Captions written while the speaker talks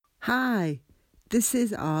Hi, this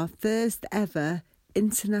is our first ever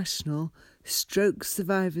International Stroke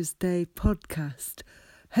Survivors Day podcast.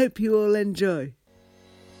 Hope you all enjoy.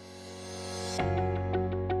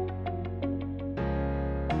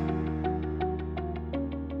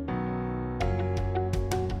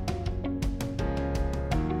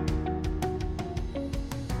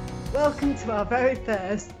 Welcome to our very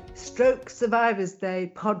first Stroke Survivors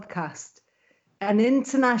Day podcast, an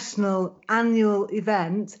international annual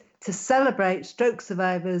event to celebrate stroke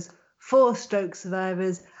survivors, for stroke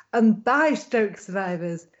survivors and by stroke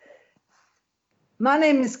survivors. My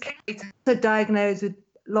name is Kate. I was diagnosed with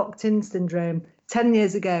locked-in syndrome 10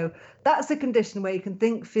 years ago. That's a condition where you can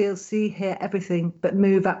think, feel, see, hear everything but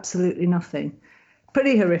move absolutely nothing.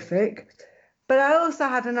 Pretty horrific. But I also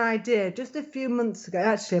had an idea just a few months ago,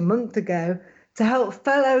 actually a month ago, to help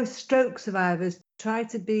fellow stroke survivors try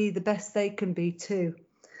to be the best they can be too.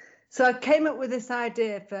 So I came up with this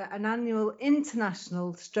idea for an annual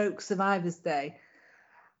International Stroke Survivors Day,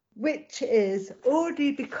 which is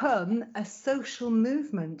already become a social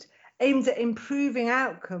movement aimed at improving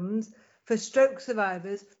outcomes for stroke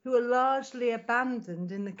survivors who are largely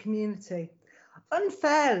abandoned in the community.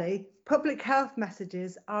 Unfairly, public health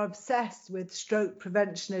messages are obsessed with stroke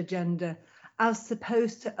prevention agenda, as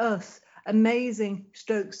opposed to us, amazing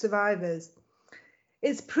stroke survivors.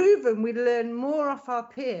 It's proven we learn more off our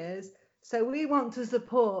peers, so we want to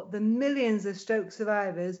support the millions of stroke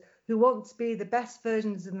survivors who want to be the best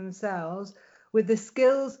versions of themselves with the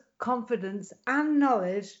skills, confidence and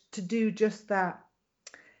knowledge to do just that.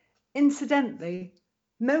 Incidentally,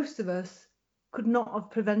 most of us could not have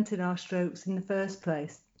prevented our strokes in the first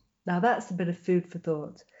place. Now that's a bit of food for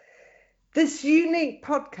thought. This unique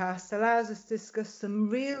podcast allows us to discuss some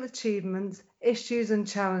real achievements, issues and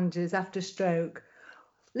challenges after stroke.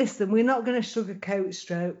 Listen, we're not going to sugarcoat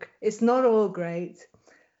stroke. It's not all great.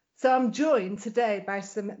 So I'm joined today by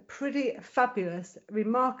some pretty fabulous,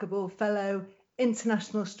 remarkable fellow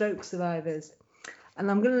international stroke survivors. And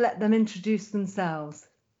I'm going to let them introduce themselves.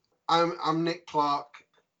 I'm Nick Clark.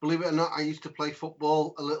 Believe it or not, I used to play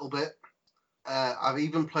football a little bit. I've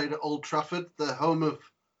even played at Old Trafford, the home of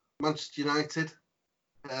Manchester United,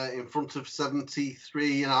 in front of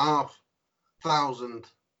 73,500.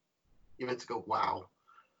 You're meant to go, wow.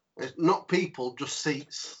 It's not people, just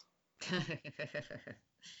seats.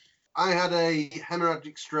 I had a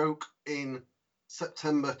hemorrhagic stroke in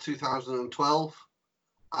September 2012.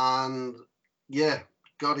 And yeah,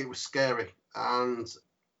 God, it was scary. And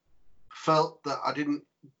felt that I didn't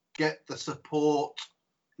get the support,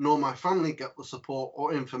 nor my family get the support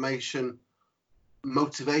or information,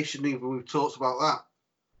 motivation, even we've talked about that.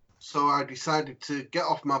 So I decided to get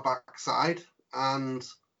off my backside and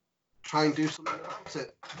try and do something about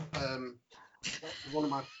it.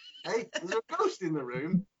 Hey, there's a ghost in the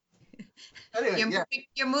room. Anyway,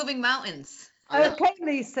 you're moving mountains. Okay,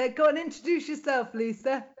 Lisa, go and introduce yourself,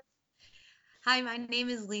 Lisa. Hi, my name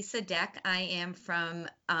is Lisa Deck. I am from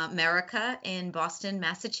America in Boston,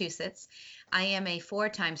 Massachusetts. I am a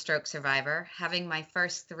 4-time stroke survivor, having my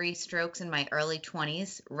first 3 strokes in my early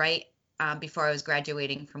 20s, right before I was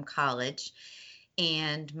graduating from college.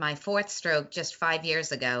 And my 4th stroke just 5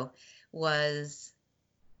 years ago was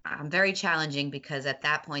very challenging because at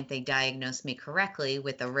that point they diagnosed me correctly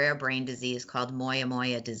with a rare brain disease called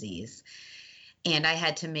Moyamoya disease. And I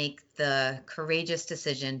had to make the courageous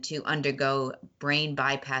decision to undergo brain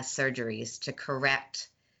bypass surgeries to correct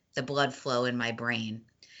the blood flow in my brain.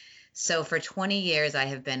 So for 20 years, I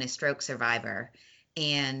have been a stroke survivor.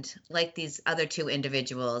 And like these other 2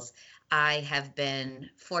 individuals, I have been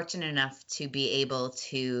fortunate enough to be able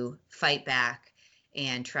to fight back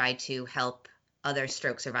and try to help other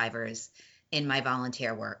stroke survivors in my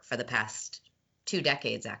volunteer work for the past 2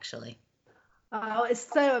 decades, actually. Oh, it's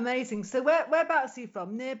so amazing. So whereabouts are you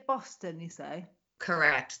from? Near Boston, you say?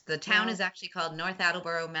 Correct. The town is actually called North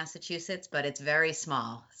Attleboro, Massachusetts, but it's very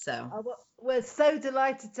small. So we're so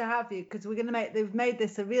delighted to have you because they've made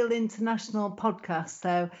this a real international podcast.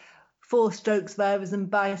 So for stroke survivors and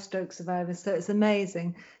by stroke survivors. So it's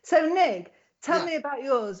amazing. So Nick, tell me about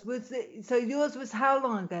yours. Yours was how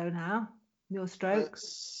long ago now? Your stroke?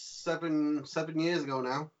 7 years ago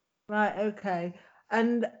now. Right. Okay.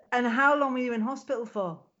 And how long were you in hospital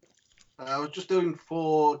for? I was just doing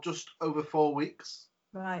for just over 4 weeks.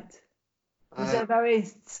 Right. Was it a very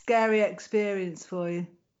scary experience for you?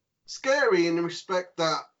 Scary in the respect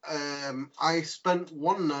that I spent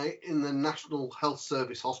one night in the National Health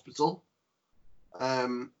Service Hospital.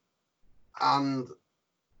 And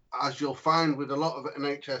as you'll find with a lot of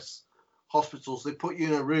NHS hospitals, they put you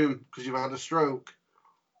in a room because you've had a stroke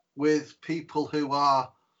with people who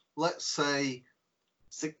are, let's say,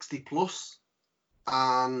 60 plus,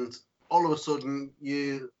 and all of a sudden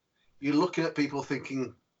you're looking at people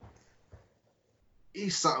thinking,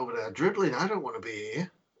 he's sat over there dribbling, I don't want to be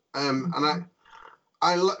here. And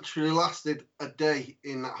I literally lasted a day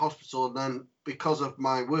in that hospital, and then because of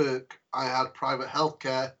my work, I had private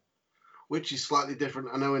healthcare, which is slightly different,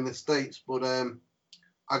 I know, in the States, but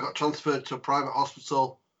I got transferred to a private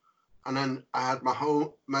hospital, and then I had my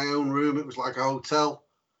own room. It was like a hotel.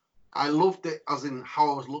 I loved it, as in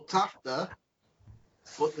how I was looked after,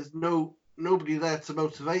 but there's nobody there to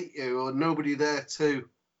motivate you, or nobody there to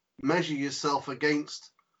measure yourself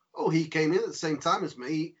against. Oh, he came in at the same time as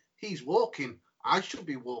me. He's walking. I should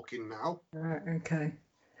be walking now. Right, okay.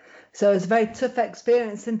 So it's a very tough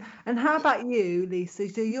experience. And how about you, Lisa?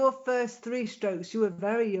 So your first 3 strokes, you were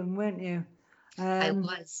very young, weren't you? I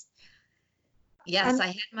was. Yes, I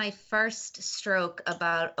had my first stroke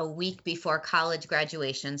about a week before college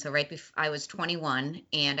graduation. So right before I was 21,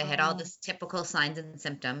 and I had all the typical signs and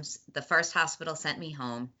symptoms. The first hospital sent me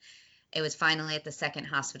home. It was finally at the second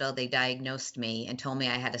hospital they diagnosed me and told me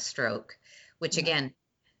I had a stroke, which again,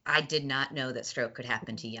 I did not know that stroke could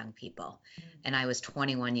happen to young people. And I was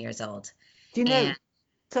 21 years old. Do you know,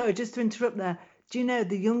 sorry, just to interrupt there, do you know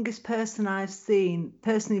the youngest person I've seen,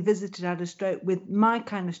 personally visited, had a stroke with my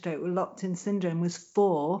kind of stroke, with locked-in syndrome, was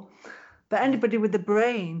 4. But anybody with the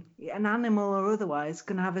brain, an animal or otherwise,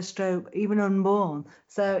 can have a stroke, even unborn.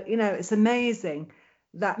 So, you know, it's amazing.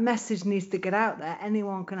 That message needs to get out there.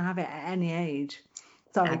 Anyone can have it at any age.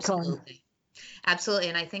 Sorry, absolutely. Absolutely.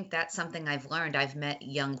 And I think that's something I've learned. I've met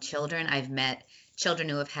young children. I've met children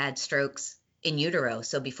who have had strokes in utero.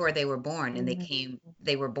 So before they were born, and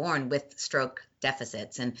they were born with stroke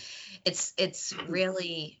deficits. And it's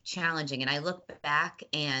really challenging. And I look back,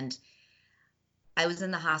 and I was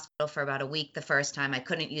in the hospital for about a week the first time. I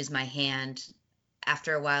couldn't use my hand.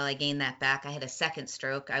 After a while, I gained that back. I had a second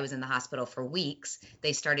stroke. I was in the hospital for weeks.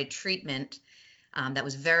 They started treatment that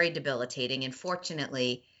was very debilitating. And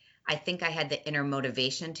fortunately, I think I had the inner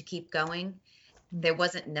motivation to keep going. There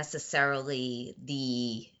wasn't necessarily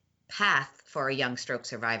the path for a young stroke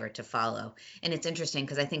survivor to follow. And it's interesting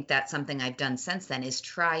because I think that's something I've done since then, is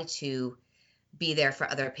try to be there for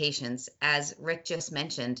other patients. As Rick just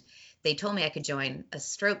mentioned, they told me I could join a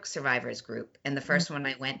stroke survivors group. And the first one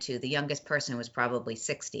I went to, the youngest person was probably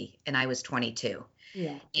 60, and I was 22.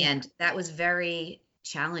 And that was very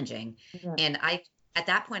challenging. And at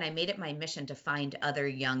that point, I made it my mission to find other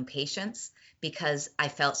young patients because I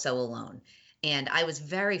felt so alone. And I was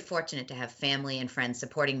very fortunate to have family and friends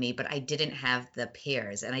supporting me, but I didn't have the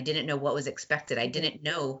peers, and I didn't know what was expected. I didn't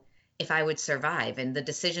know if I would survive. And the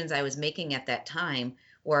decisions I was making at that time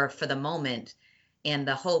were for the moment, and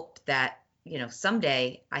the hope that, you know,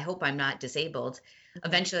 someday I hope I'm not disabled.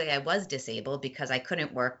 Eventually I was disabled because I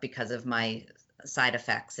couldn't work because of my side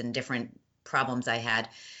effects and different problems I had.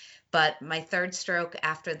 But my third stroke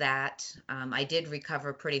after that, I did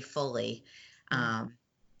recover pretty fully,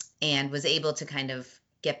 and was able to kind of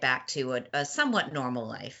get back to a somewhat normal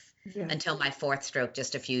life until my fourth stroke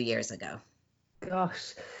just a few years ago.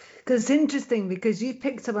 Gosh, because it's interesting because you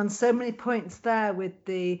picked up on so many points there with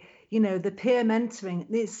the, you know, the peer mentoring.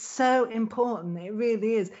 It's so important. It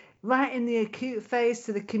really is. Right in the acute phase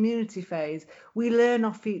to the community phase, we learn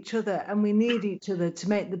off each other, and we need each other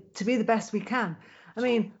to be the best we can. I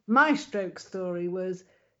mean, my stroke story was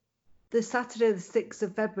the Saturday, the 6th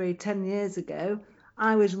of February, 10 years ago.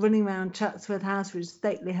 I was running around Chatsworth House, which is a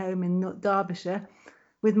stately home in Derbyshire,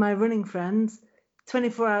 with my running friends.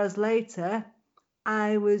 24 hours later,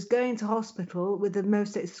 I was going to hospital with the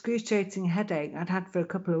most excruciating headache I'd had for a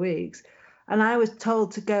couple of weeks. And I was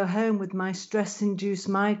told to go home with my stress-induced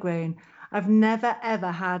migraine. I've never,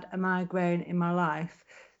 ever had a migraine in my life.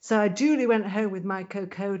 So I duly went home with my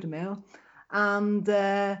Cocodamil. And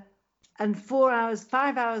 5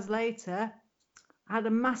 hours later, I had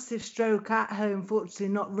a massive stroke at home, fortunately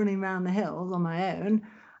not running around the hills on my own,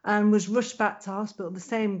 and was rushed back to hospital. The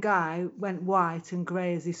same guy went white and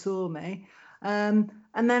grey as he saw me, and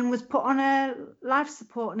then was put on a life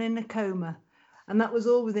support and in a coma. And that was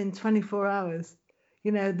all within 24 hours.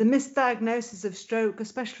 You know, the misdiagnosis of stroke,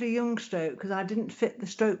 especially young stroke, because I didn't fit the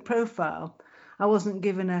stroke profile. I wasn't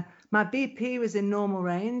given my BP was in normal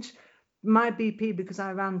range. My BP, because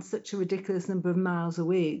I ran such a ridiculous number of miles a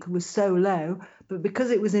week, was so low, but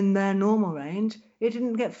because it was in their normal range, it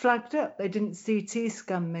didn't get flagged up. They didn't CT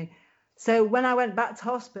scan me. So when I went back to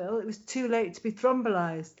hospital, it was too late to be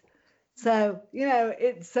thrombolyzed. So, you know,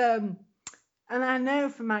 it's, and I know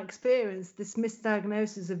from my experience, this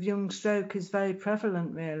misdiagnosis of young stroke is very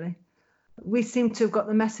prevalent, really. we seem to have got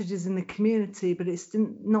the messages in the community, but it's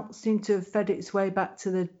not seemed to have fed its way back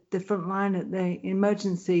to the front line, at the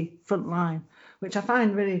emergency front line, which I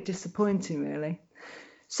find really disappointing, really.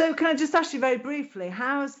 So can I just ask you very briefly,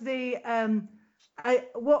 how's the I'm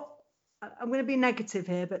going to be negative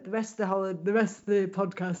here, but the rest of the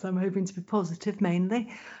podcast I'm hoping to be positive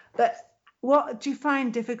mainly. But what do you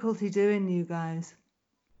find difficulty doing, you guys?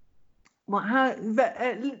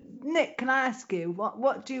 Nick, can I ask you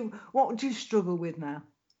what do you struggle with now?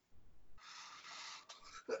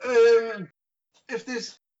 If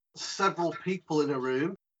there's several people in a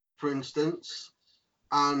room, for instance,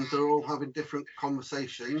 and they're all having different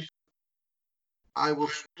conversations, I will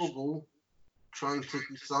struggle trying to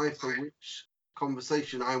decipher which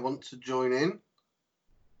conversation I want to join in.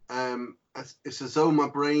 It's as though my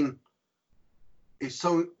brain is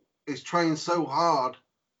trying so hard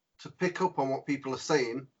to pick up on what people are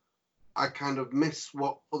saying, I kind of miss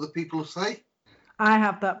what other people say. I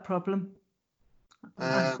have that problem.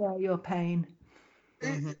 I share your pain.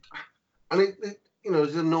 And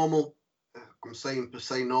it's a normal. I'm saying per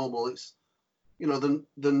se normal. It's the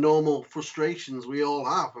normal frustrations we all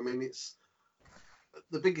have. I mean, it's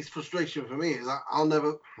the biggest frustration for me is that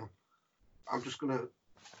I'm just going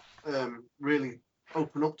to really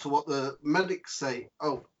open up to what the medics say.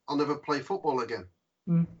 Oh, I'll never play football again.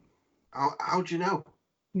 How do you know?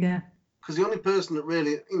 Yeah. Because the only person that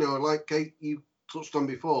really, like Kate, you touched on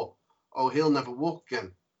before, oh, he'll never walk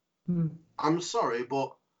again. I'm sorry,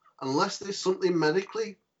 but unless there's something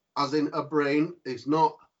medically, as in a brain, is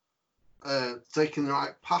not taking the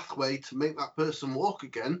right pathway to make that person walk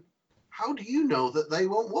again, how do you know that they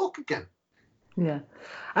won't walk again? Yeah.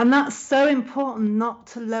 And that's so important, not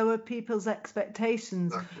to lower people's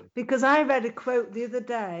expectations. Exactly. Because I read a quote the other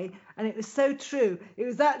day, and it was so true. It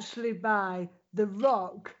was actually by The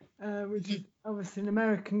Rock, which is obviously an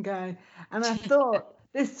American guy. And I thought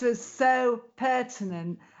this was so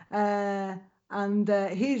pertinent. And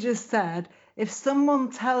he just said, if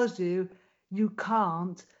someone tells you you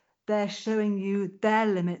can't, they're showing you their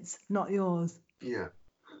limits, not yours. Yeah.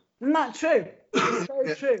 Isn't that true? It's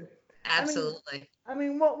so true. Absolutely. I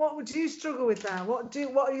mean, what would you struggle with now? What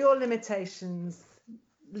are your limitations,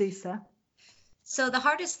 Lisa? So the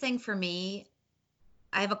hardest thing for me,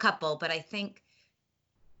 I have a couple, but I think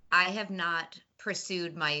I have not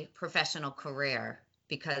pursued my professional career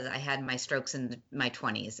because I had my strokes in my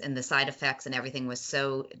 20s, and the side effects and everything was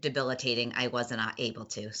so debilitating, I was not able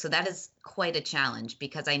to. So that is quite a challenge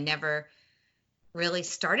because I never really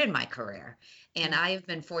started my career. And I've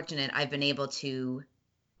been fortunate. I've been able to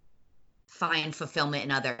find fulfillment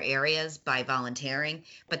in other areas by volunteering,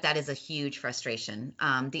 but that is a huge frustration.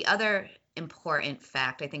 The other important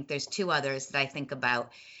fact, I think there's two others that I think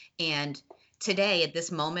about. And today, at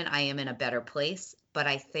this moment, I am in a better place, but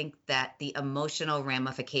I think that the emotional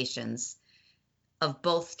ramifications of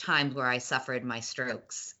both times where I suffered my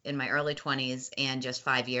strokes in my early 20s and just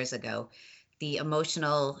 5 years ago, the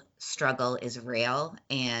emotional struggle is real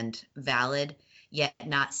and valid, yet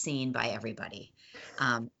not seen by everybody.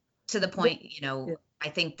 To the point, I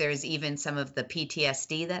think there's even some of the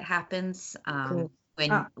PTSD that happens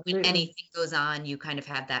when anything goes on, you kind of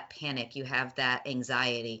have that panic, you have that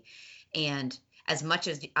anxiety. And as much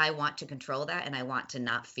as I want to control that and I want to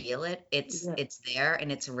not feel it, it's there and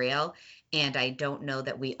it's real. And I don't know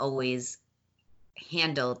that we always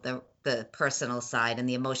handle the personal side and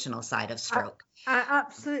the emotional side of stroke. I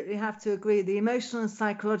absolutely have to agree. The emotional and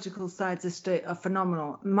psychological sides of stroke are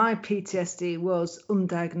phenomenal. My PTSD was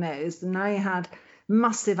undiagnosed, and I had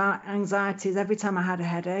massive anxieties every time I had a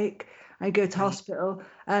headache. I go to hospital,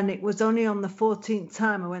 and it was only on the 14th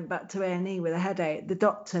time I went back to A&E with a headache. The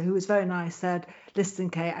doctor, who was very nice, said, "Listen,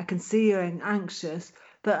 Kate, I can see you're anxious,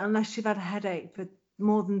 but unless you've had a headache for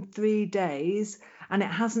more than 3 days and it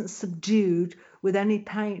hasn't subdued with any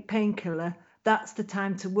painkiller, that's the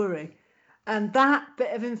time to worry." And that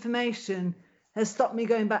bit of information has stopped me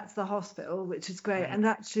going back to the hospital, which is great, and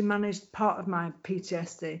actually managed part of my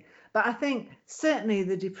PTSD. But I think certainly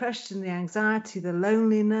the depression, the anxiety, the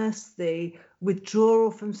loneliness, the withdrawal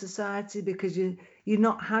from society because you're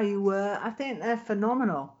not how you were, I think they're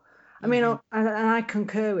phenomenal. I mean, and I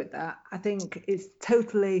concur with that. I think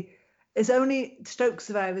it's only stroke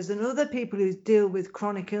survivors and other people who deal with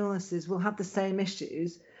chronic illnesses will have the same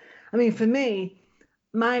issues. I mean, for me,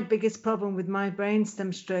 my biggest problem with my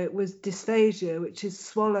brainstem stroke was dysphagia, which is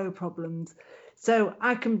swallow problems. So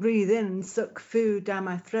I can breathe in and suck food down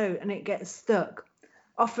my throat and it gets stuck,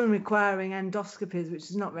 often requiring endoscopies, which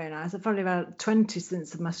is not very nice. I've probably had 20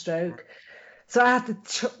 since my stroke. So I have to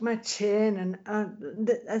chuck my chin, and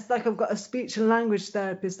it's like I've got a speech and language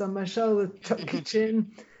therapist on my shoulder, chuck your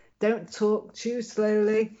chin, don't talk, chew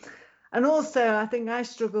slowly. And also, I think I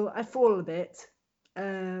fall a bit,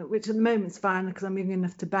 which at the moment's fine because I'm young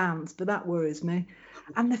enough to bounce, but that worries me.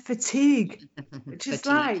 And the fatigue, which is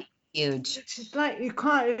huge. Which is like you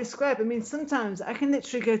can't describe. I mean, sometimes I can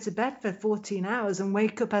literally go to bed for 14 hours and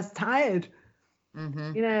wake up as tired.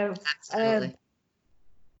 Mm-hmm. You know, absolutely.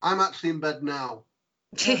 I'm actually in bed now.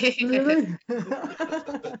 Really? With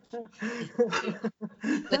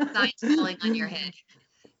signs falling on your head.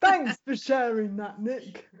 Thanks for sharing that,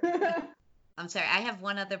 Nick. I'm sorry. I have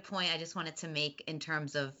one other point I just wanted to make in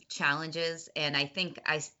terms of challenges. And I think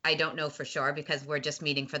I don't know for sure because we're just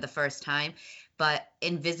meeting for the first time, but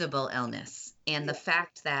invisible illness and the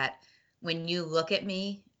fact that when you look at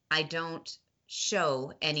me, I don't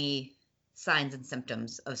show any signs and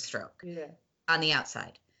symptoms of stroke on the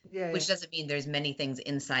outside, which doesn't mean there's many things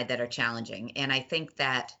inside that are challenging. And I think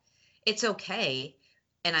that it's okay.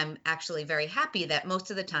 And I'm actually very happy that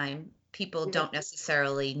most of the time people don't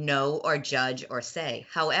necessarily know or judge or say.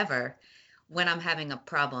 However, when I'm having a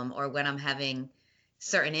problem or when I'm having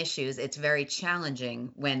certain issues, it's very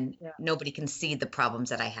challenging when nobody can see the problems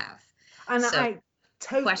that I have. And so I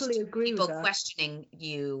totally agree with that. People questioning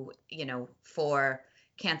you, for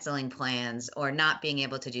canceling plans or not being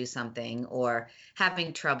able to do something or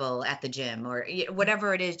having trouble at the gym or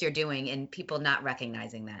whatever it is you're doing and people not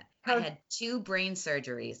recognizing that. I had 2 brain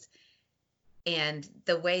surgeries and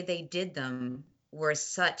the way they did them were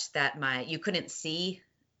such that you couldn't see.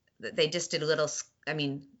 They just did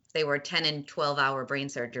they were 10 and 12-hour brain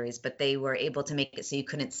surgeries, but they were able to make it so you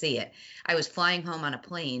couldn't see it. I was flying home on a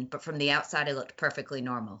plane, but from the outside, I looked perfectly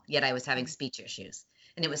normal, yet I was having speech issues,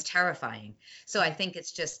 and it was terrifying. So I think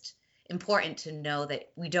it's just important to know that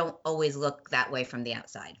we don't always look that way from the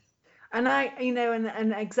outside. And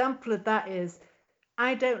an example of that is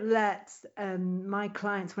I don't let my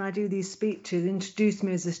clients, when I do these speeches, introduce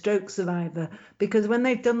me as a stroke survivor, because when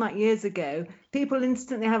they've done that years ago, people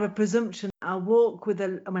instantly have a presumption I'll walk with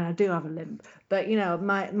I do have a limp, but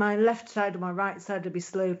my left side or my right side will be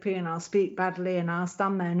slopey and I'll speak badly and I'll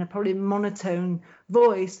stand there in a probably monotone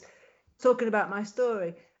voice talking about my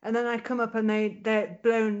story. And then I come up and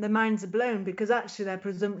their minds are blown because actually their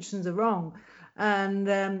presumptions are wrong.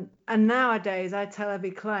 And nowadays I tell every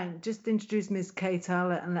client, just introduce me as Kate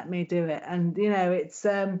Howlett and let me do it. And it's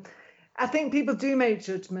I think people do make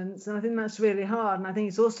judgments, and I think that's really hard. And I think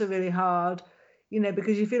it's also really hard,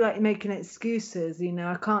 because you feel like you're making excuses.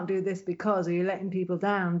 I can't do this because, or you're letting people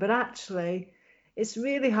down. But actually, it's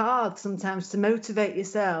really hard sometimes to motivate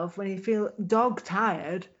yourself when you feel dog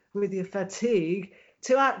tired with your fatigue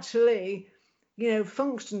to actually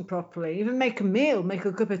function properly, even make a meal, make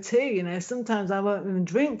a cup of tea. Sometimes I won't even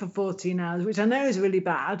drink for 14 hours, which I know is really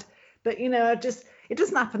bad, but it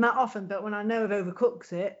doesn't happen that often. But when I know I've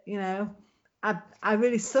overcooked it, I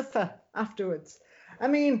really suffer afterwards. I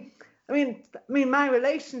mean, my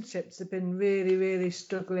relationships have been really, really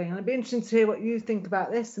struggling, and it'd be interesting to hear what you think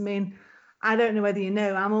about this. I mean, I don't know whether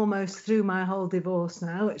I'm almost through my whole divorce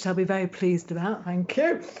now, which I'll be very pleased about. Thank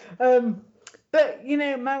you. But,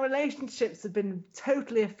 my relationships have been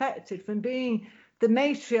totally affected from being the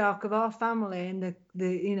matriarch of our family and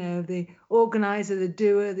the organizer, the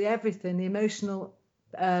doer, the everything, the emotional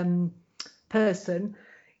person.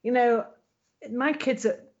 My kids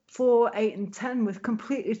at 4, 8 and 10 were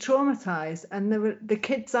completely traumatized. And the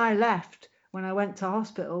kids I left when I went to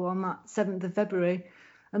hospital on that 7th of February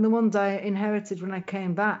and the ones I inherited when I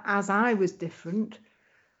came back, as I was different, it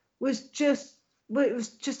was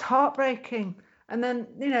just heartbreaking. And then,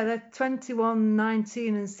 they're 21,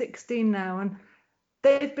 19 and 16 now, and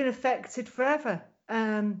they've been affected forever.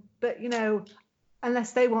 But,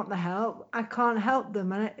 unless they want the help, I can't help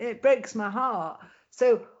them. And it breaks my heart.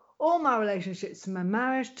 So all my relationships, to my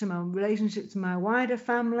marriage, to my relationship to my wider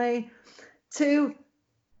family, to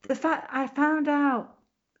the fact I found out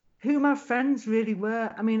who my friends really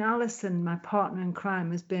were. I mean, Alison, my partner in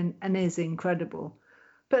crime, has been and is incredible.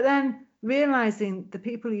 But then realizing the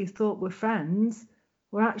people you thought were friends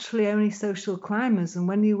were actually only social climbers. And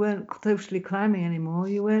when you weren't socially climbing anymore,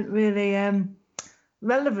 you weren't really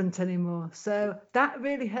relevant anymore. So that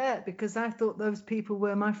really hurt because I thought those people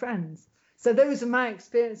were my friends. So those are my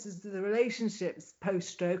experiences of the relationships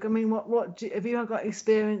post-stroke. I mean, what have you got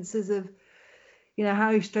experiences of,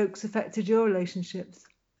 how your strokes affected your relationships?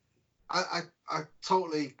 I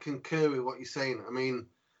totally concur with what you're saying. I mean,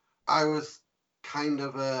 I was kind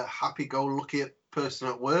of a happy-go-lucky person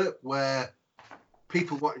at work where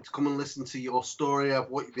people wanted to come and listen to your story of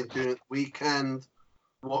what you've been doing at the weekend,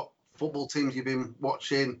 what football teams you've been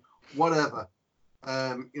watching, whatever.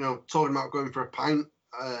 Talking about going for a pint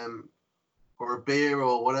or a beer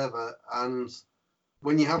or whatever. And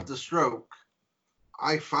when you have the stroke,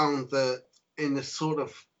 I found that in the sort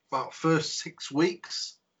of about first 6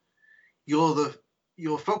 weeks, you're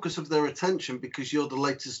focus of their attention because you're the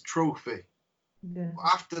latest trophy. Yeah.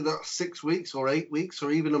 After that 6 weeks or 8 weeks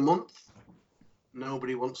or even a month,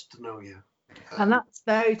 nobody wants to know you. And that's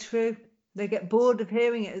very true. They get bored of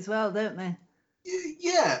hearing it as well, don't they?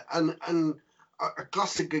 Yeah, and a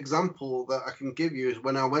classic example that I can give you is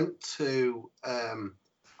when I went to, I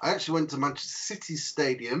actually went to Manchester City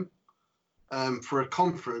Stadium for a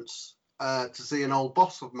conference to see an old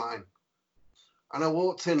boss of mine. And I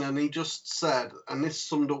walked in and he just said, and this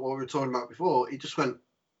summed up what we were talking about before, he just went,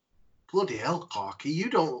 "Bloody hell, Clarky, you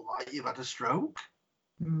don't look like you've had a stroke."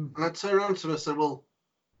 And I turned around to him and said, "Well,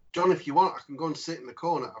 John, if you want, I can go and sit in the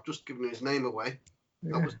corner." I've just given his name away.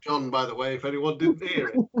 Yeah. That was John, by the way, if anyone didn't hear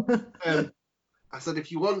it. I said,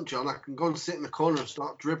 "If you want, John, I can go and sit in the corner and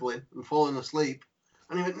start dribbling and falling asleep."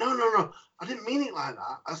 And he went, No, I didn't mean it like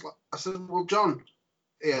that. I said, "Well, John,"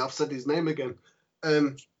 yeah, I've said his name again.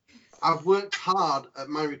 I've worked hard at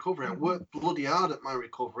my recovery. I worked bloody hard at my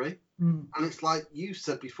recovery. And it's like you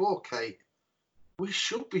said before, Kate, we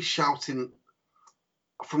should be shouting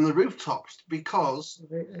from the rooftops because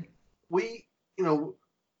we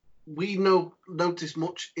notice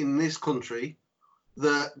much in this country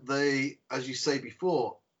that they, as you say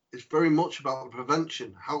before, it's very much about the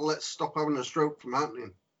prevention. How let's stop having a stroke from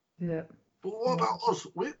happening. Yeah. But what about us?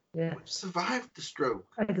 We've survived the stroke.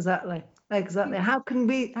 Exactly. How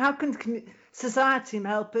can society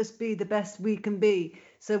help us be the best we can be,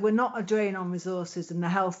 so we're not a drain on resources in the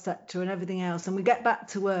health sector and everything else, and we get back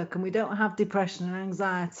to work and we don't have depression and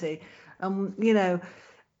anxiety,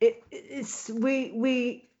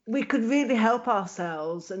 we could really help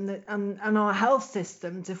ourselves and our health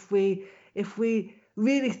systems if we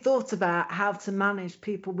really thought about how to manage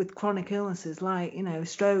people with chronic illnesses like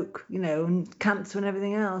stroke, and cancer and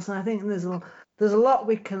everything else. And I think there's a lot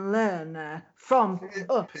we can learn there from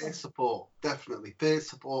peer support. Definitely, peer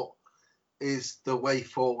support is the way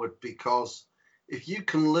forward, because if you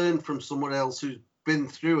can learn from someone else who's been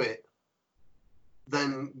through it,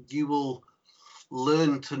 then you will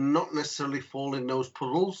learn to not necessarily fall in those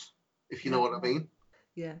puddles, if you know what I mean.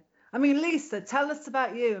 Yeah. I mean, Lisa, tell us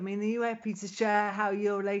about you. I mean, are you happy to share how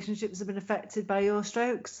your relationships have been affected by your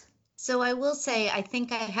strokes? So I will say, I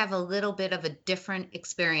think I have a little bit of a different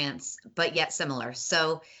experience, but yet similar.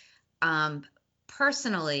 So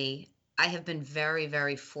personally, I have been very,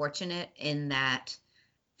 very fortunate in that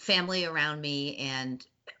family around me. And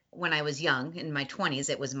when I was young, in my 20s,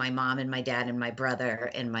 it was my mom and my dad and my brother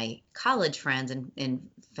and my college friends and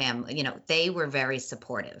family, they were very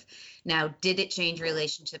supportive. Now, did it change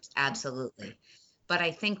relationships? Absolutely. But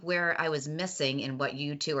I think where I was missing in what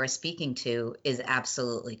you two are speaking to is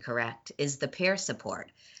absolutely correct, is the peer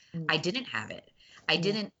support. I didn't have it.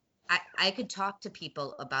 I could talk to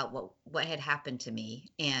people about what had happened to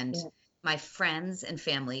me, and my friends and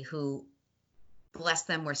family, who, bless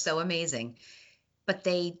them, were so amazing, but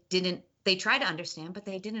they tried to understand, but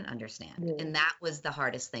they didn't understand. And that was the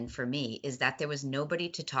hardest thing for me, is that there was nobody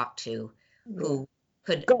to talk to who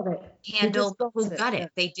could handle, who got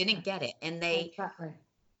it. They didn't get it. And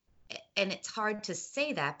and it's hard to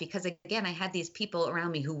say that because, again, I had these people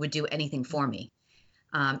around me who would do anything for me.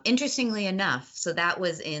 Interestingly enough, so that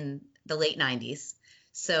was in the late 90s.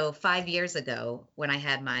 So 5 years ago, when I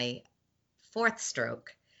had my fourth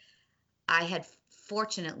stroke, I had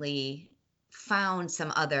fortunately found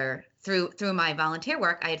some other, through my volunteer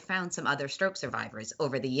work, I had found some other stroke survivors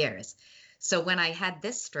over the years. So when I had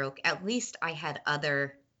this stroke, at least I had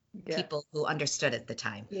other people who understood at the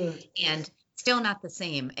time. And still not the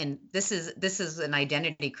same. And this is an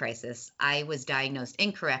identity crisis. I was diagnosed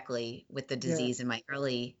incorrectly with the disease in my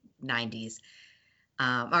early 90s,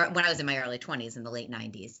 or when I was in my early 20s, in the late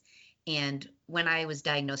 90s. And when I was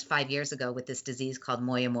diagnosed 5 years ago with this disease called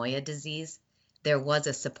Moyamoya disease, there was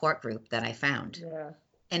a support group that I found.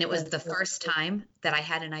 And it was the first time that I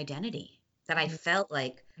had an identity, that I felt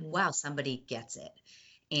like, wow, somebody gets it.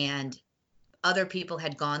 And other people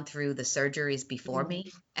had gone through the surgeries before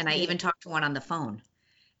me, and I even talked to one on the phone.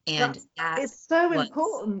 And it's so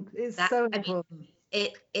important. It's so important.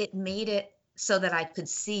 It made it so that I could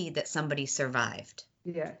see that somebody survived.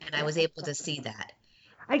 And I was able to see that.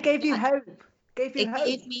 I gave you hope. It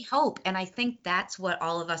gave me hope. And I think that's what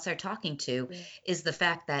all of us are talking to, is the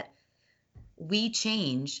fact that we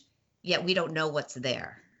change, yet we don't know what's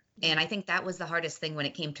there. And I think that was the hardest thing when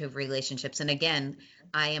it came to relationships. And again,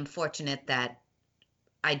 I am fortunate that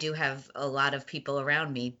I do have a lot of people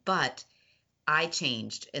around me, but I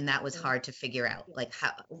changed, and that was hard to figure out. Like,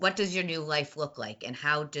 what does your new life look like, and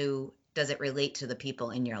how does it relate to the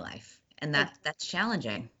people in your life? and that's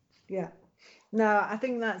challenging. Yeah. No, I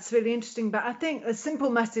think that's really interesting. But I think a simple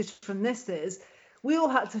message from this is we all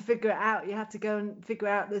had to figure it out. You had to go and figure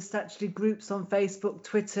out there's actually groups on Facebook,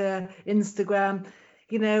 Twitter, Instagram.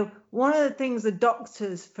 You know, one of the things the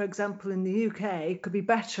doctors, for example, in the UK could be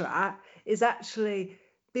better at is actually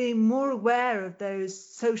being more aware of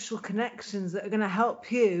those social connections that are going to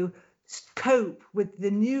help you cope with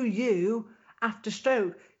the new you after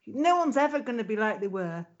stroke. No one's ever going to be like they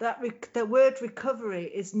were. That word recovery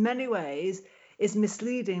is many ways is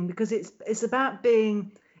misleading because it's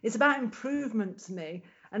about improvement to me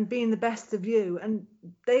and being the best of you, and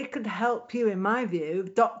they could help you, in my view,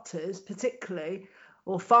 doctors particularly,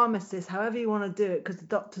 or pharmacists, however you want to do it, because the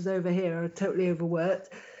doctors over here are totally overworked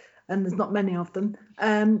and there's not many of them,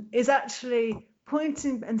 is actually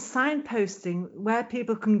pointing and signposting where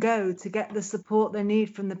people can go to get the support they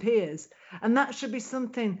need from the peers. And that should be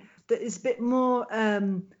something that is a bit more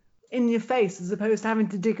in your face, as opposed to having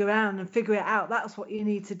to dig around and figure it out. That's what you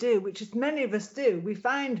need to do, which is many of us do. We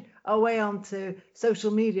find our way onto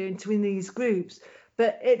social media into in these groups,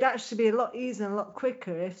 but it'd actually be a lot easier and a lot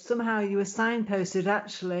quicker if somehow you were signposted,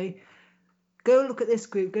 actually, go look at this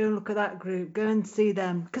group, go and look at that group, go and see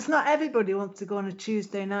them. Because not everybody wants to go on a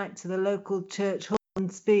Tuesday night to the local church hall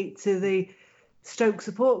and speak to the stroke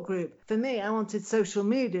support group. For me, I wanted social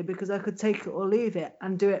media because I could take it or leave it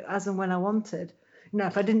and do it as and when I wanted. You know,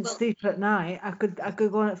 if I didn't sleep at night, I could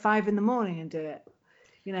go on at 5 a.m. and do it.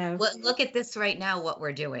 You know. Well, look at this right now, what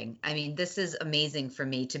we're doing. I mean, this is amazing for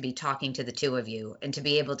me to be talking to the two of you and to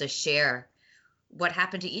be able to share what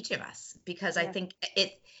happened to each of us, because I think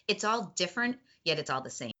it's all different, yet it's all the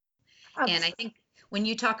same. Absolutely. And I think when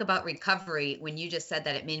you talk about recovery, when you just said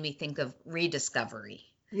that, it made me think of rediscovery.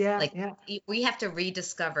 Yeah. Like we have to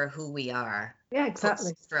rediscover who we are. Yeah,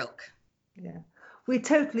 exactly. Post-stroke. Yeah, we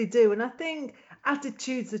totally do. And I think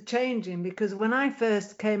attitudes are changing, because when I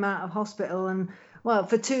first came out of hospital, and well,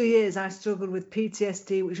 for 2 years I struggled with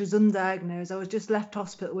PTSD, which was undiagnosed. I was just left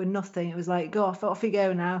hospital with nothing. It was like, go off you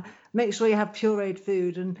go now. Make sure you have pureed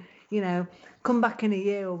food and, you know, come back in a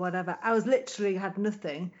year or whatever. I was literally had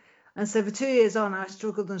nothing. And so for 2 years on, I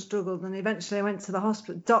struggled, and eventually I went to the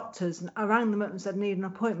hospital doctors, and I rang them up and said, I need an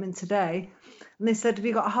appointment today. And they said, have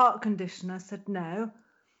you got a heart condition? I said, no,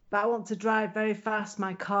 but I want to drive very fast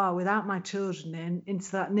my car without my children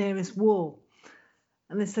into that nearest wall.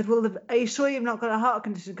 And they said, well, are you sure you've not got a heart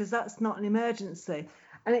condition? Because that's not an emergency.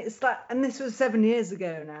 And it's like, and this was 7 years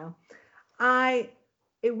ago now.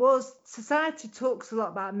 Society talks a lot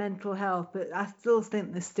about mental health, but I still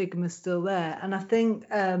think the stigma's still there. And I think,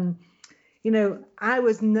 you know, I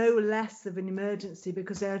was no less of an emergency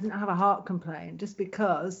because I didn't have a heart complaint, just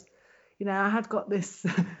because, you know, I had got this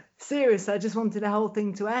serious. I just wanted the whole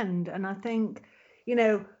thing to end. And I think, you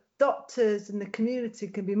know, doctors and the community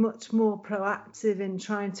can be much more proactive in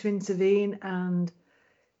trying to intervene. And,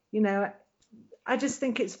 you know, I just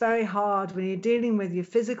think it's very hard when you're dealing with your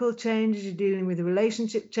physical changes, you're dealing with the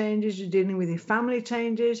relationship changes, you're dealing with your family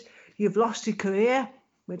changes, you've lost your career,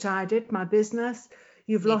 which I did, my business,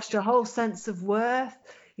 you've lost your whole sense of worth,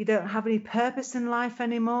 you don't have any purpose in life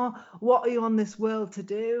anymore. What are you on this world to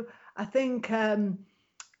do? I think,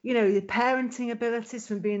 you know, your parenting abilities,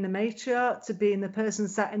 from being the matriarch to being the person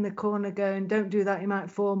sat in the corner going, don't do that, you might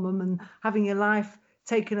fall, mum, and having your life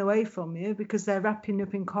taken away from you because they're wrapping you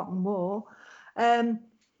up in cotton wool.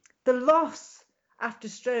 The loss after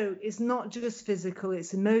stroke is not just physical,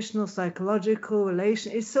 it's emotional, psychological,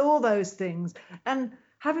 relational, it's all those things. And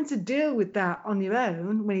having to deal with that on your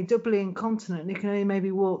own when you're doubly incontinent and you can only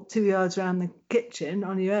maybe walk 2 yards around the kitchen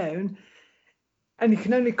on your own, and you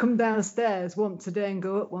can only come downstairs once a day and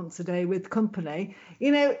go up once a day with company,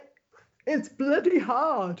 you know, it's bloody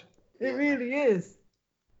hard. It really is.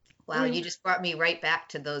 Wow, you just brought me right back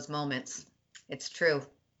to those moments. It's true.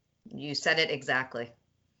 You said it exactly.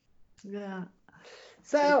 Yeah.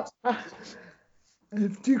 So,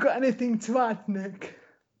 have you got anything to add, Nick?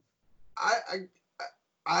 I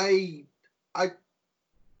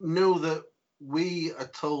know that we are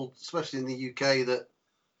told, especially in the UK, that,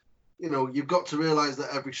 you know, you've got to realise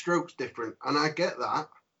that every stroke's different, and I get that,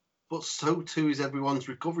 but so too is everyone's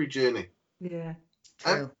recovery journey. Yeah.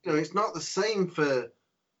 You know, it's not the same for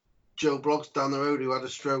Joe Bloggs down the road who had a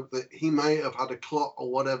stroke, that he may have had a clot or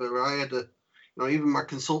whatever. I had a, you know, even my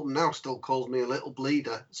consultant now still calls me a little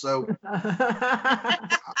bleeder. So, yeah,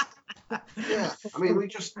 I mean, we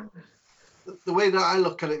just, the way that I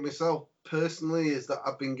look at it myself personally is that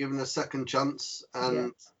I've been given a second chance,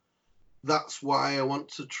 and that's why I want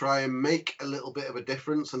to try and make a little bit of a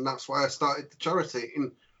difference. And that's why I started the charity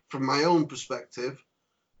from my own perspective.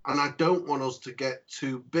 And I don't want us to get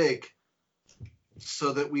too big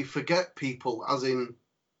so that we forget people, as in,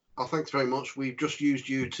 oh, thanks very much, we've just used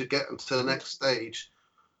you to get to the next stage.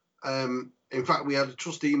 In fact, we had a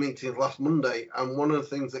trustee meeting last Monday, and one of the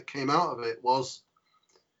things that came out of it was,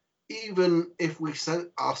 even if we sent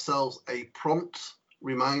ourselves a prompt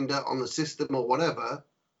reminder on the system or whatever,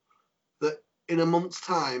 that in a month's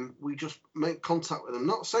time, we just make contact with them.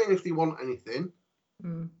 Not saying if they want anything.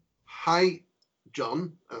 Hi,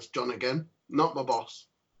 John. That's John again, not my boss,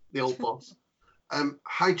 the old boss.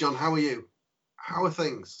 Hi, John. How are you? How are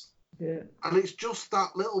things? Yeah. And it's just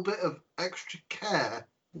that little bit of extra care.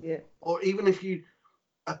 Yeah. Or even if you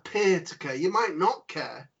appear to care, you might not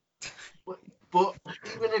care. But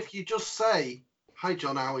even if you just say, hi,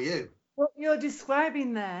 John, how are you? What you're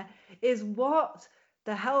describing there is what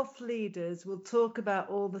the health leaders will talk about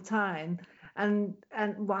all the time. And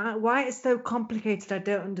why it's so complicated, I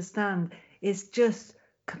don't understand. It's just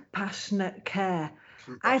compassionate care.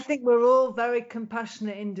 I think we're all very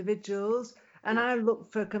compassionate individuals, and I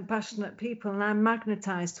look for compassionate people, and I'm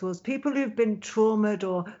magnetized towards people who've been traumatized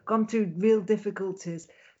or gone through real difficulties.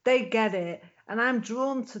 They get it, and I'm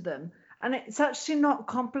drawn to them. And it's actually not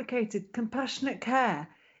complicated. Compassionate care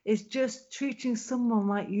is just treating someone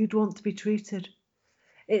like you'd want to be treated.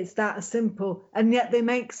 It's that simple. And yet they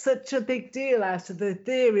make such a big deal out of the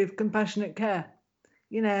theory of compassionate care.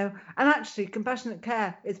 And actually compassionate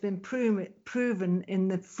care has been proven in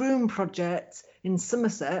the Froome project in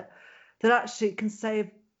Somerset that actually it can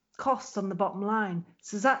save costs on the bottom line.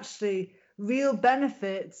 So there's actually real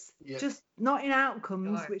benefits, just not in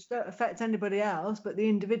outcomes, which don't affect anybody else, but the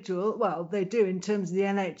individual, well, they do in terms of the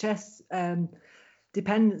NHS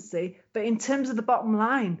dependency, but in terms of the bottom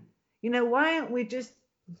line, why aren't we just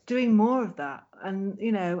doing more of that, and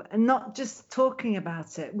and not just talking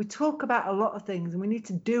about it? We talk about a lot of things, and we need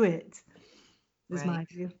to do it. Is my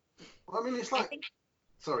view. Well, I mean, it's like,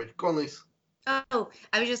 sorry, go on, Lisa. Oh,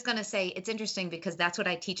 I was just going to say, it's interesting because that's what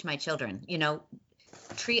I teach my children.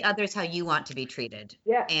 Treat others how you want to be treated.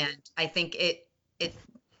 Yeah. And I think it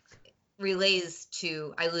relays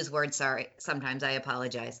to, I lose words, sorry, sometimes I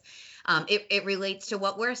apologize. It relates to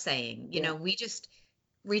what we're saying. We just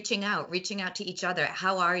reaching out to each other.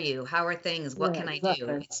 How are you? How are things? What can I do?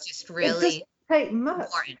 It's just really take much.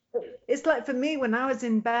 important. It's like for me, when I was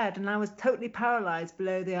in bed and I was totally paralyzed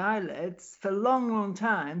below the eyelids for a long, long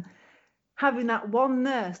time, having that one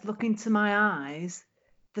nurse look into my eyes,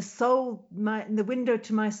 the window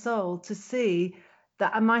to my soul, to see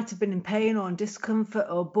that I might have been in pain or in discomfort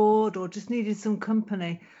or bored or just needed some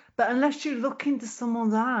company. But unless you look into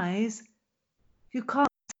someone's eyes, you can't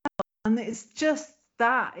tell. And it's just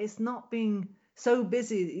that. It's not being so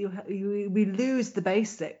busy that we lose the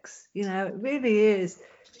basics. It really is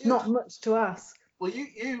not much to ask. Well,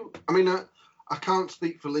 I mean, I can't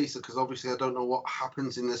speak for Lisa because obviously I don't know what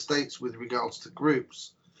happens in the States with regards to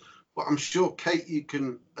groups, but I'm sure, Kate, you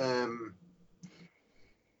can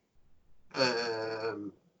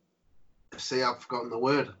see, I've forgotten the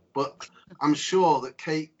word, but I'm sure that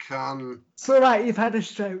Kate can. It's all right, you've had a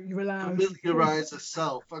stroke, you're allowed. Familiarise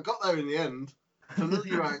herself. I got there in the end.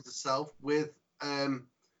 Familiarise herself with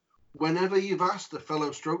whenever you've asked a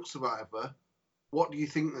fellow stroke survivor, what do you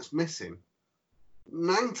think that's missing?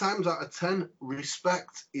 9 times out of 10,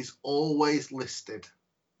 respect is always listed.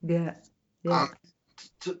 Yeah. And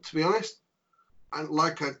to be honest, and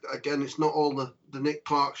again, it's not all the Nick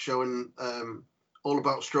Clark show and all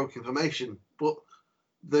about stroke information, but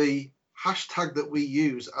the hashtag that we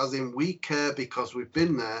use, as in we care because we've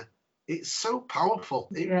been there, it's so powerful.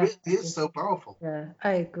 It really is so powerful. Yeah,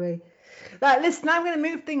 I agree. Right, listen, I'm going to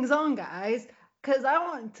move things on, guys, because I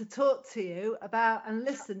want to talk to you about and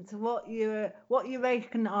listen to what you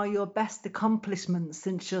reckon are your best accomplishments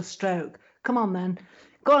since your stroke. Come on, then.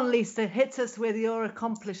 Go on, Lisa. Hit us with your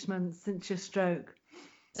accomplishments since your stroke.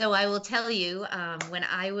 So I will tell you, when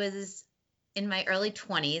I was in my early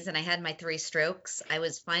 20s and I had my 3 strokes, I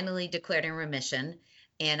was finally declared in remission,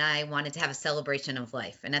 and I wanted to have a celebration of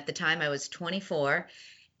life. And at the time I was 24,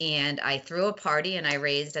 and I threw a party, and I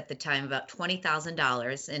raised at the time about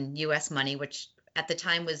 $20,000 in US money, which at the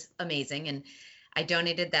time was amazing. And I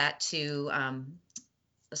donated that to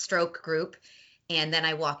a stroke group. And then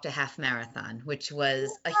I walked a half marathon, which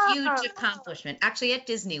was a huge accomplishment, actually at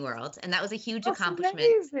Disney World. And that was a huge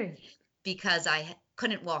accomplishment because I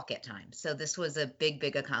couldn't walk at times. So this was a big,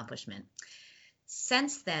 big accomplishment.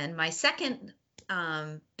 Since then, my second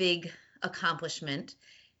big accomplishment,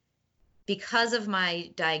 because of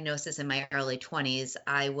my diagnosis in my early 20s,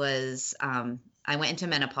 I went into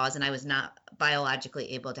menopause, and I was not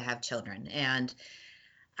biologically able to have children. And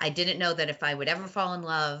I didn't know that if I would ever fall in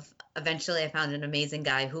love. Eventually, I found an amazing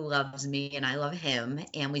guy who loves me and I love him.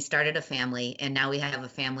 And we started a family. And now we have a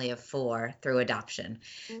family of 4 through adoption.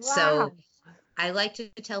 So Wow. I like to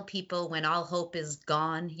tell people when all hope is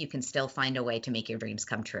gone, you can still find a way to make your dreams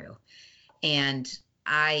come true. And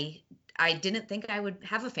I I didn't think I would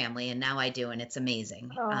have a family, and now I do, and it's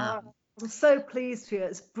amazing. Oh, I'm so pleased for you.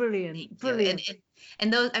 It's Thank brilliant, you. brilliant.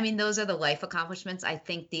 And those, I mean, those are the life accomplishments. I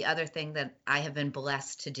think the other thing that I have been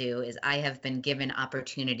blessed to do is I have been given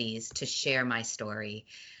opportunities to share my story.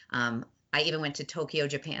 I even went to Tokyo,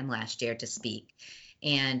 Japan last year to speak.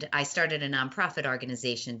 And I started a nonprofit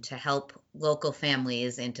organization to help local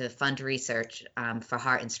families and to fund research for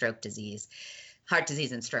heart disease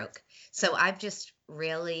and stroke. So I've just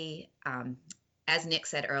really, as Nick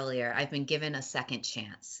said earlier, I've been given a second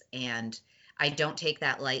chance, and I don't take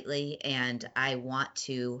that lightly. And I want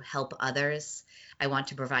to help others. I want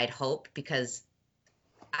to provide hope because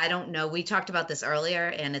I don't know. We talked about this earlier,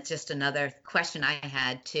 and it's just another question I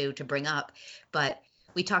had to bring up. But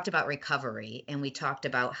we talked about recovery, and we talked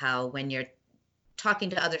about how when you're talking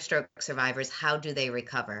to other stroke survivors, how do they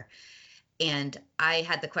recover? And I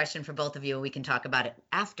had the question for both of you, and we can talk about it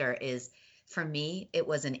after, is for me, it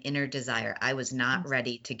was an inner desire. I was not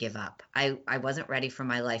ready to give up. I wasn't ready for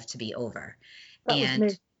my life to be over. That was And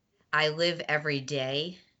me. I live every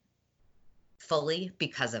day fully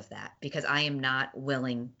because of that, because I am not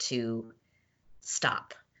willing to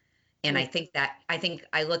stop. And Yeah. I think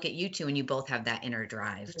I look at you two and you both have that inner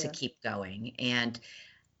drive to Yeah. keep going. And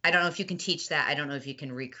I don't know if you can teach that. I don't know if you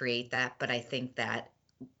can recreate that, but I think that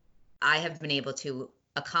I have been able to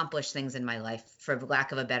accomplish things in my life, for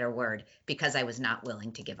lack of a better word, because I was not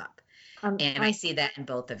willing to give up. And I And see that in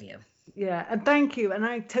both of you. yeah, and thank you. And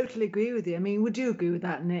I totally agree with you. I mean, would you agree with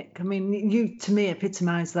that, Nick? I mean, you to me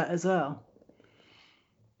epitomise that as well.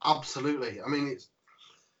 Absolutely. I mean,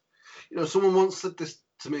 it's, someone once said this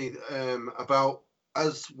to me about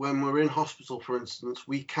us when we're in hospital, for instance,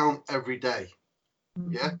 we count every day.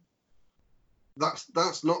 Mm-hmm. Yeah.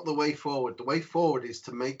 That's not the way forward. The way forward is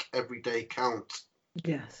to make every day count.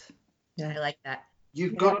 Yes. Yeah. I like that.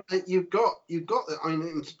 You've got that. I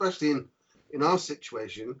mean, especially in our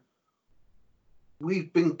situation,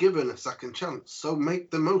 we've been given a second chance. So make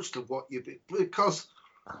the most of what you've been, because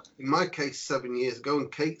in my case, 7 years ago,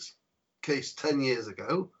 and Kate's case 10 years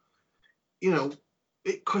ago,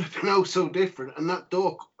 it could have been oh so different, and that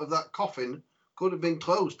door of that coffin could have been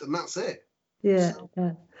closed, and that's it. Yeah. So,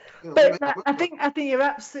 Yeah. but I think you're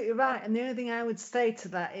absolutely right. And the only thing I would say to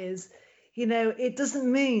that is, it doesn't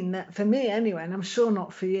mean that, for me anyway, and I'm sure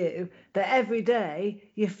not for you, that every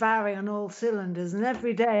day you're firing on all cylinders and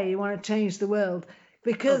every day you want to change the world.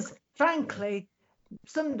 Because frankly,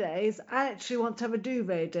 some days I actually want to have a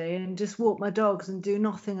duvet day and just walk my dogs and do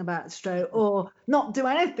nothing about stroke, or not do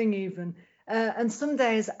anything even. And some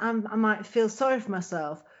days I might feel sorry for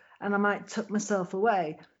myself and I might tuck myself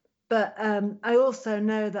away. But I also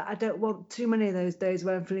know that I don't want too many of those days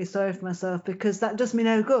where I'm feeling sorry for myself, because that does me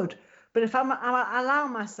no good. But if I allow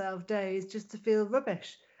myself days just to feel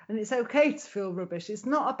rubbish, and it's okay to feel rubbish. It's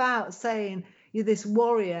not about saying you're this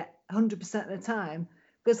warrior 100% of the time,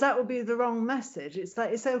 because that would be the wrong message. It's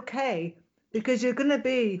like it's okay, because you're gonna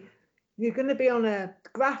be on a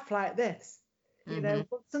graph like this. Mm-hmm.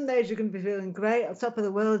 Some days you're going to be feeling great, on top of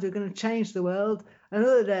the world, you're going to change the world, and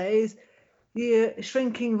other days you're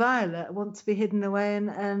shrinking violet, want to be hidden away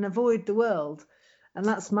and avoid the world. And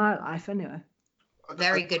that's my life anyway.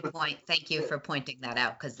 Very good point. Thank you for pointing that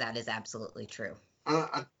out, because that is absolutely true.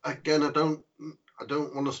 Again, I don't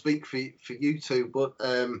want to speak for you two, but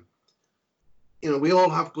we all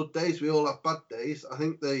have good days, we all have bad days. I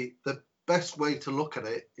think the best way to look at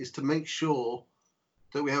it is to make sure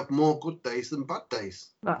that we have more good days than bad days.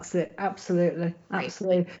 That's it. Absolutely.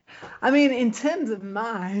 Absolutely. I mean, in terms of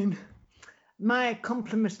my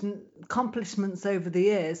accomplishments over the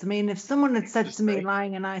years, I mean, if someone had said to me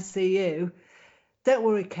lying in ICU, don't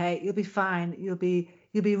worry, Kate, you'll be fine. You'll be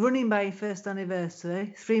running by your first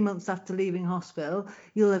anniversary, 3 months after leaving hospital.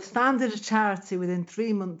 You'll have founded a charity within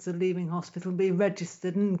 3 months of leaving hospital, be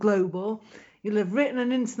registered and global. You'll have written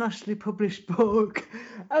an internationally published book.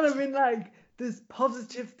 And I mean, like, there's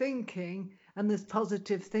positive thinking and there's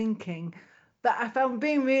positive thinking. But if I'm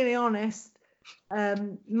being really honest,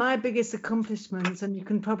 my biggest accomplishments, and you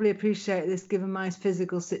can probably appreciate this given my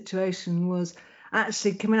physical situation, was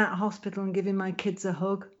actually coming out of hospital and giving my kids a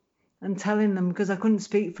hug and telling them, because I couldn't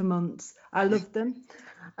speak for months, I loved them.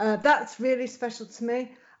 That's really special to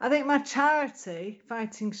me. I think my charity,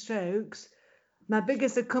 Fighting Strokes, my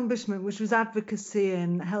biggest accomplishment, which was advocacy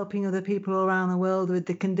and helping other people around the world with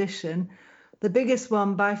the condition, The biggest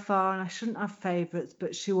one by far, and I shouldn't have favourites,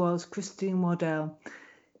 but she was Christine Waddell.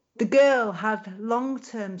 The girl had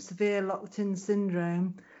long-term severe locked-in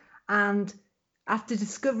syndrome, and after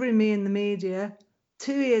discovering me in the media,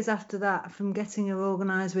 2 years after that, from getting her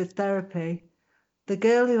organised with therapy, the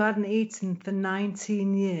girl who hadn't eaten for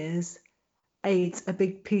 19 years ate a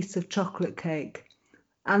big piece of chocolate cake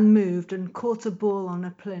and moved and caught a ball on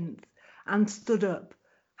a plinth and stood up,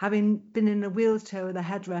 having been in a wheelchair with a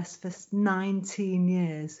headrest for 19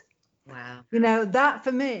 years. Wow. You know, that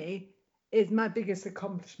for me is my biggest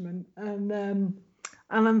accomplishment. And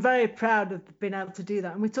I'm very proud of being able to do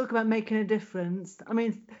that. And we talk about making a difference. I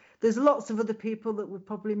mean, there's lots of other people that would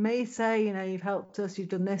probably may say, you know, you've helped us, you've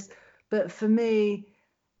done this. But for me,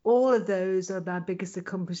 all of those are my biggest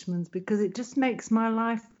accomplishments because it just makes my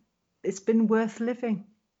life, it's been worth living.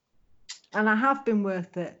 And I have been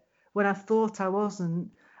worth it when I thought I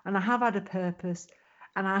wasn't. And I have had a purpose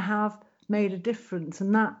and I have made a difference.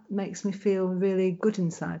 And that makes me feel really good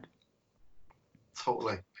inside.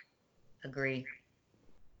 Totally. Agree.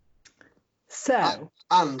 So.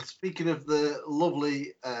 And speaking of the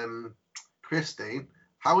lovely Christine,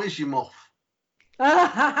 how is your muff?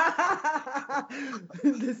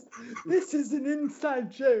 This is an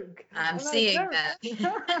inside joke. I'm seeing that.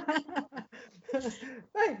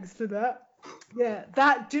 Thanks for that. Yeah,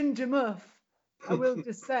 that ginger muff, I will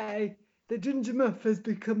just say, the ginger muff has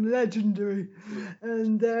become legendary.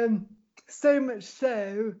 And so much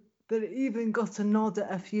so that it even got a nod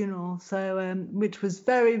at a funeral, so which was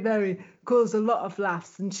very, very, caused a lot of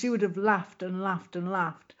laughs. And she would have laughed and laughed and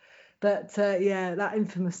laughed. But yeah, that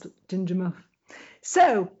infamous ginger muff.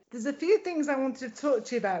 So there's a few things I wanted to talk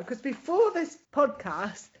to you about, because before this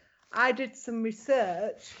podcast, I did some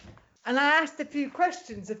research and I asked a few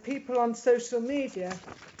questions of people on social media.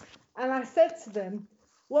 And I said to them,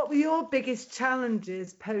 what were your biggest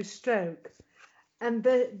challenges post-stroke? And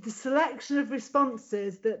the selection of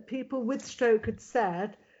responses that people with stroke had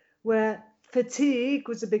said were fatigue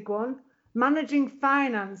was a big one, managing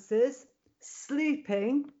finances,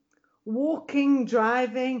 sleeping, walking,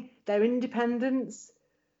 driving, their independence,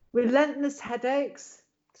 relentless headaches,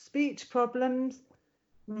 speech problems,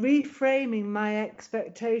 reframing my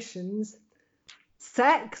expectations,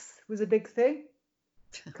 sex was a big thing,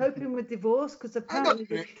 coping with divorce, because apparently...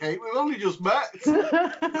 Hang on, Kate, we've only just met.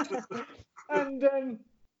 And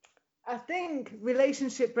I think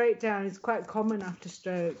relationship breakdown is quite common after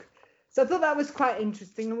stroke. So I thought that was quite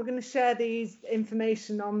interesting, and we're going to share these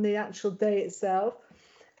information on the actual day itself.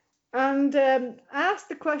 And I asked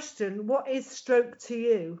the question, what is stroke to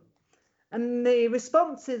you? And the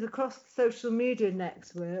responses across social media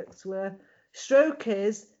networks were, stroke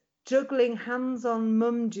is juggling hands-on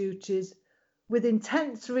mum duties with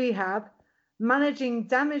intense rehab, managing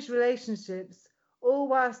damaged relationships, all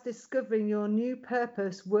whilst discovering your new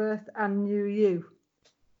purpose, worth, and new you.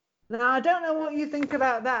 Now, I don't know what you think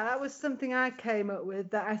about that. That was something I came up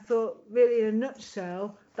with that I thought, really, in a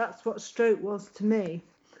nutshell, that's what stroke was to me.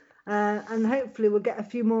 And hopefully we'll get a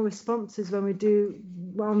few more responses when we do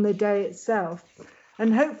on the day itself.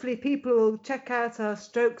 And hopefully people will check out our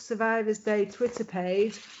Stroke Survivors Day Twitter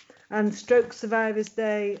page and Stroke Survivors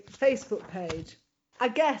Day Facebook page. I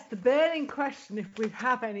guess the burning question, if we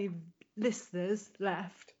have any listeners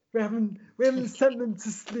left, we haven't sent them to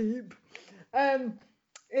sleep,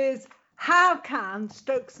 is how can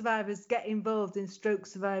stroke survivors get involved in Stroke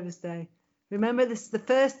Survivors Day? Remember, this is the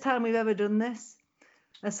first time we've ever done this.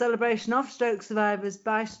 A celebration of stroke survivors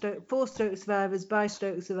by stroke, for stroke survivors by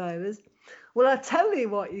stroke survivors. Well, I'll tell you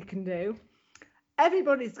what you can do.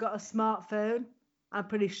 Everybody's got a smartphone, I'm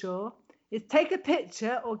pretty sure. Is take a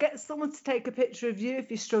picture or get someone to take a picture of you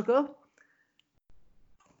if you struggle,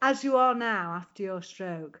 as you are now after your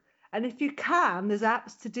stroke. And if you can, there's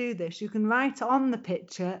apps to do this. You can write on the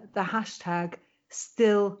picture the hashtag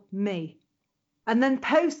 #StillMe. And then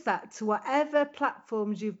post that to whatever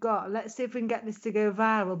platforms you've got. Let's see if we can get this to go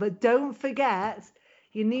viral. But don't forget,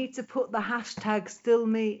 you need to put the hashtag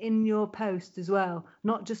 #StillMe in your post as well,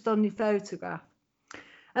 not just on your photograph.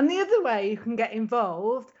 And the other way you can get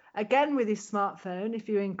involved, again with your smartphone, if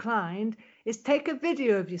you're inclined, is take a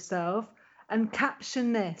video of yourself and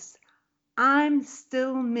caption this: I'm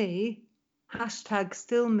still me, hashtag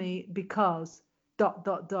 #StillMe because ...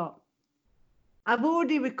 I've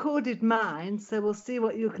already recorded mine, so we'll see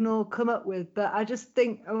what you can all come up with. But I just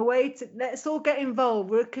think a way to, let's all get involved.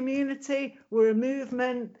 We're a community, we're a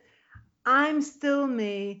movement. I'm still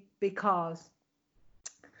me because.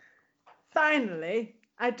 Finally,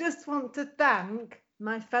 I just want to thank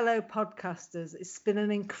my fellow podcasters. It's been an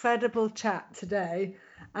incredible chat today,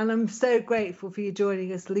 and I'm so grateful for you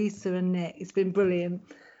joining us, Lisa and Nick. It's been brilliant.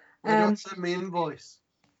 Don't send me invoice.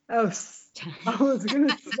 Oh, I was going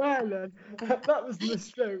to swear then. That was my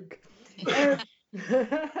stroke.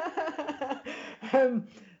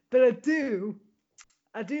 But I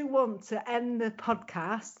do want to end the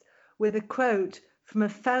podcast with a quote from a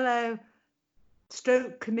fellow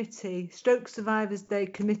Stroke Survivors Day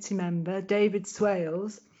committee member, David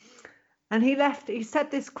Swales. And he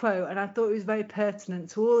said this quote, and I thought it was very pertinent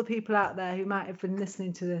to all the people out there who might have been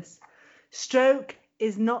listening to this. Stroke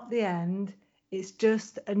is not the end, it's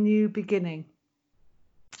just a new beginning.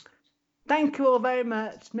 Thank you all very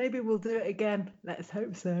much. Maybe we'll do it again. Let's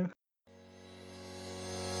hope so.